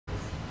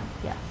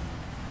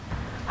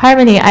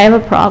Harmony, I have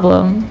a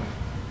problem.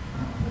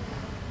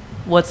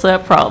 What's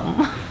that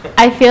problem?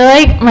 I feel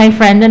like my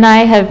friend and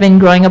I have been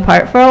growing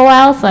apart for a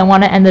while, so I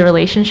want to end the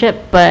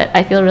relationship, but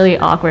I feel really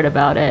awkward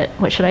about it.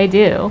 What should I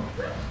do?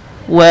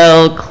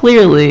 Well,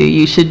 clearly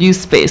you should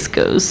use Space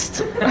Ghost.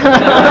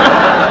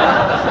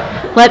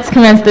 Let's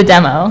commence the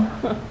demo.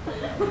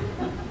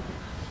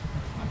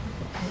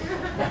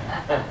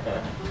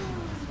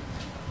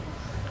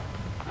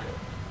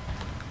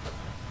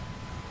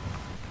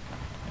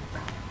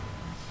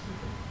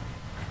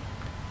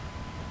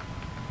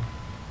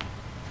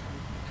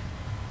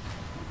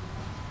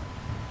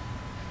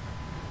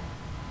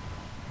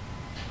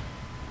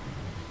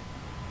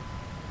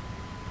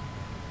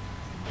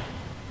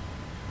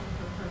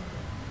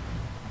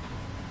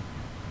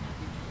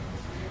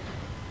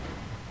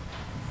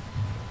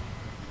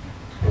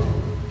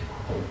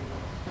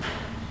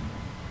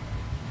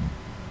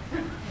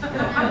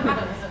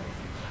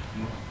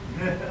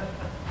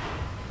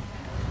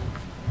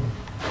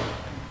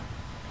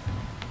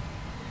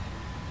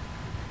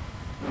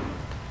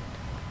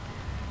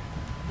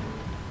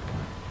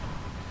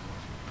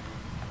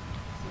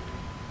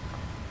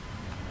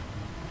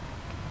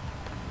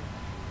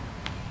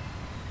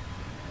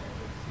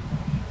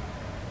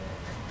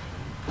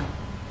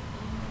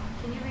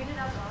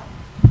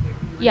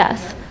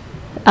 Yes.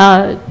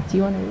 Do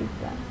you want to read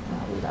that?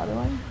 I'll read the other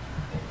one.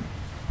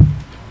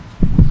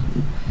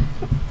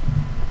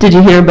 Did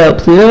you hear about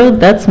Pluto?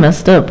 That's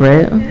messed up,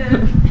 right?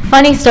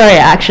 Funny story,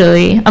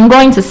 actually. I'm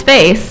going to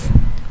space.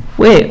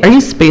 Wait, are you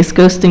space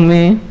ghosting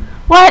me?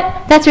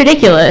 What? That's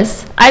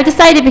ridiculous. I've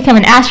decided to become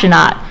an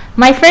astronaut.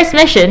 My first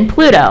mission,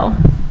 Pluto.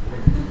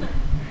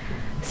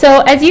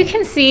 So as you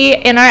can see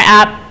in our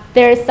app,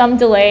 there is some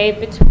delay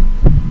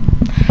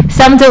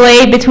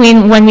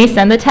between when we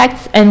send the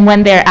texts and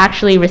when they're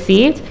actually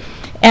received.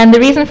 And the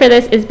reason for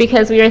this is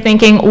because we were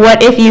thinking,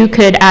 what if you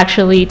could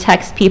actually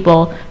text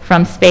people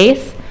from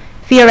space?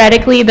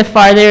 Theoretically, the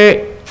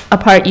farther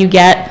apart you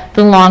get,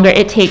 the longer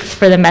it takes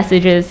for the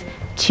messages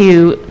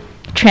to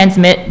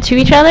transmit to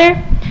each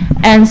other.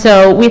 And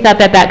so we thought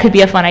that that could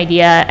be a fun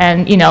idea.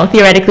 And you know,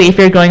 theoretically, if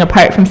you're going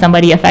apart from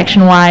somebody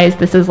affection-wise,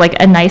 this is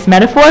like a nice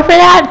metaphor for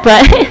that.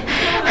 But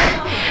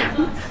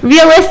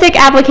realistic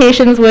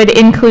applications would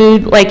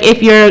include, like,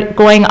 if you're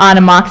going on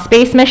a mock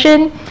space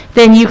mission,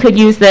 then you could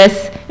use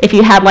this if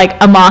you had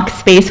like a mock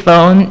space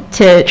phone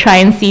to try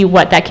and see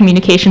what that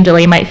communication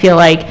delay might feel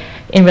like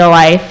in real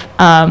life.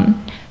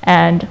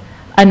 And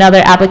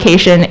another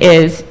application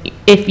is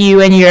if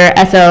you and your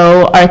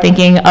SO are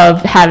thinking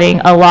of having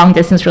a long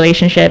distance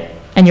relationship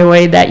and you're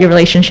worried that your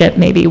relationship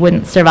maybe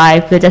wouldn't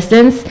survive the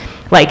distance,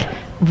 like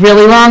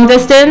really long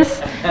distance,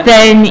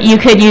 then you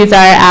could use our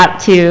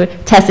app to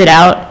test it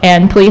out.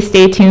 And please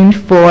stay tuned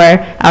for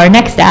our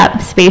next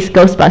app, Space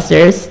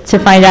Ghostbusters, to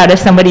find out if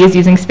somebody is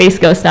using Space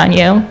Ghost on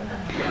you.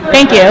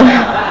 Thank you.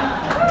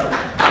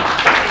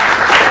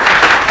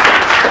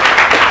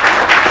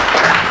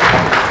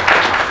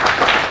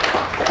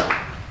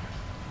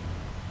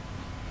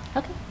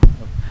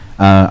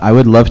 I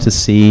would love to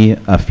see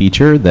a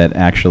feature that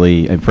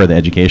actually, for the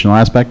educational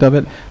aspect of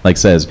it, like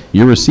says,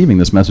 you're receiving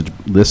this message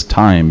this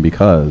time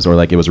because, or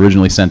like it was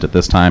originally sent at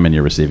this time and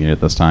you're receiving it at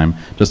this time,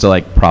 just to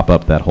like prop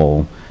up that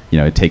whole, you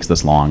know, it takes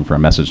this long for a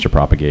message to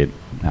propagate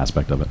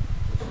aspect of it.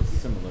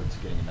 Similar to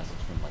getting a message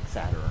from like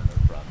Saturn or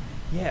from...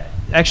 Yeah,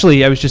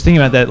 actually, I was just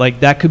thinking about that. Like,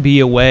 that could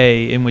be a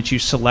way in which you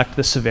select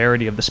the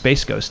severity of the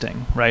space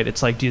ghosting, right?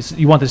 It's like,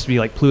 you want this to be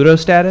like Pluto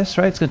status,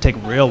 right? It's going to take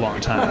a real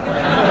long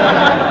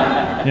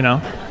time, you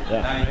know?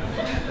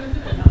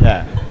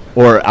 Yeah.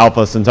 Or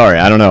Alpha Centauri.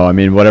 I don't know. I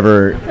mean,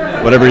 whatever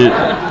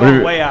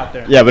you, way out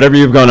there. Yeah, whatever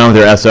you've gone on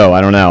with your SO.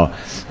 I don't know.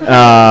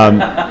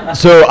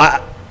 So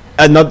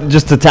not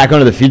just to tack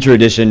onto the feature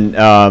edition,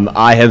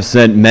 I have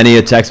sent many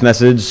a text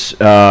message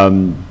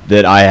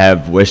that I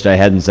have wished I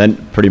hadn't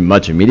sent pretty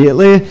much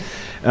immediately.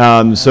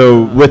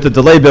 So with the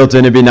delay built in,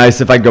 it'd be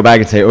nice if I could go back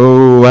and say,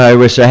 oh, I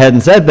wish I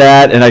hadn't said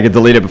that, and I could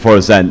delete it before it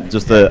was sent.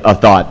 Just a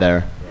thought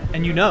there.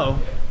 And you know,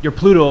 you're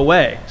Pluto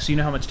away, so you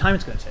know how much time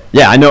it's going to take.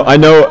 Yeah, I know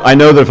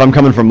that if I'm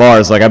coming from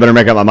Mars, like I better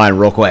make up my mind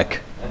real quick.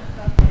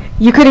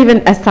 You could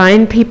even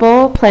assign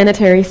people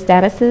planetary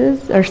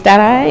statuses or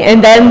stati,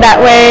 and then that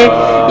way,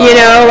 you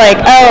know, like,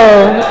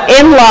 oh,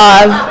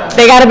 in-laws,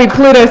 they got to be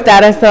Pluto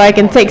status so I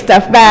can take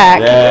stuff back.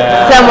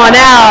 Yeah. Someone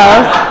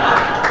else.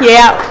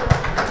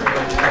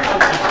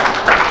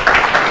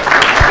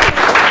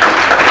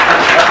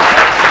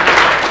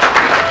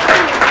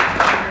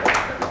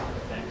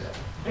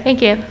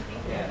 Thank you.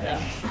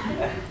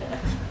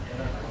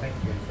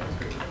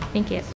 Thank you.